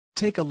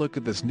Take a look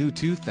at this new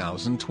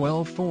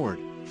 2012 Ford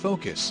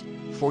Focus.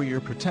 For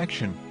your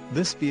protection,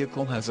 this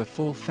vehicle has a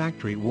full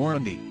factory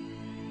warranty.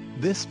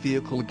 This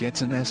vehicle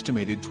gets an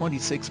estimated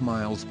 26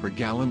 miles per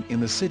gallon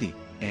in the city,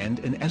 and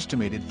an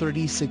estimated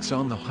 36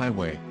 on the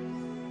highway.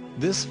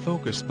 This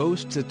Focus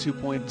boasts a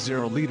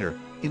 2.0-liter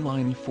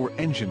inline-4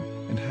 engine,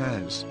 and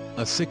has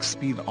a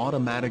 6-speed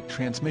automatic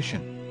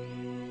transmission.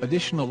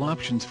 Additional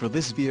options for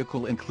this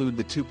vehicle include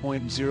the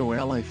 2.0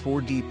 Li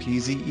 4D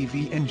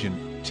PZEV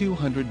engine,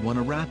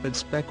 201 rapid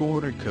spec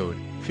order code,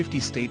 50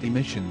 state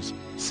emissions,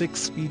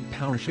 6-speed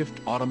power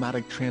shift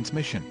automatic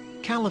transmission,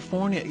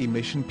 California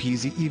emission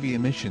PZEV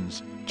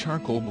emissions,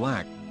 charcoal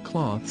black,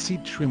 cloth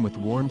seat trim with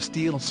warm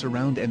steel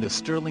surround and a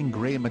sterling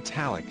gray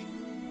metallic.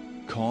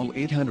 Call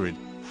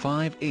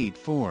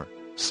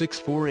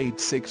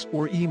 800-584-6486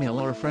 or email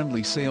our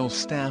friendly sales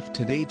staff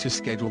today to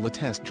schedule a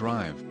test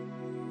drive.